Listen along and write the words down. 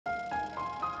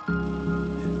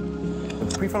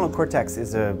The prefrontal cortex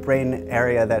is a brain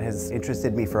area that has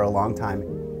interested me for a long time.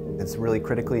 It's really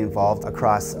critically involved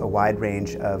across a wide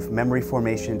range of memory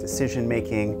formation,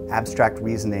 decision-making, abstract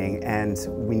reasoning, and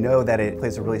we know that it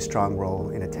plays a really strong role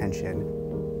in attention.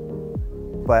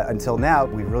 But until now,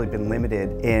 we've really been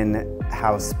limited in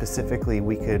how specifically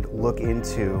we could look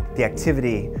into the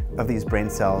activity of these brain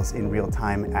cells in real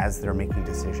time as they're making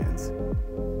decisions.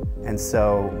 And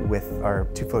so with our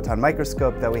 2-photon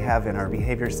microscope that we have in our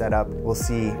behavior setup, we'll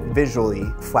see visually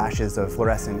flashes of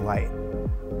fluorescent light.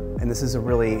 And this is a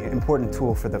really important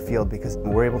tool for the field because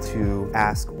we're able to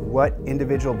ask what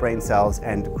individual brain cells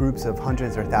and groups of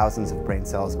hundreds or thousands of brain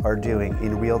cells are doing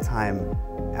in real time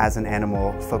as an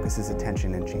animal focuses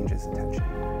attention and changes attention.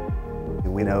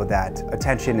 We know that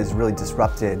attention is really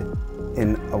disrupted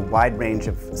in a wide range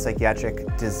of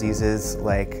psychiatric diseases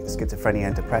like schizophrenia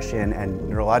and depression, and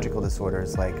neurological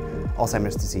disorders like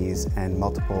Alzheimer's disease and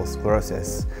multiple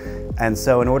sclerosis. And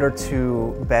so in order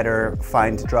to better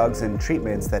find drugs and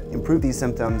treatments that improve these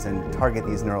symptoms and target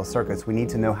these neural circuits, we need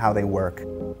to know how they work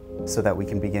so that we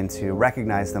can begin to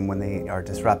recognize them when they are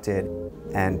disrupted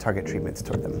and target treatments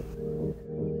toward them.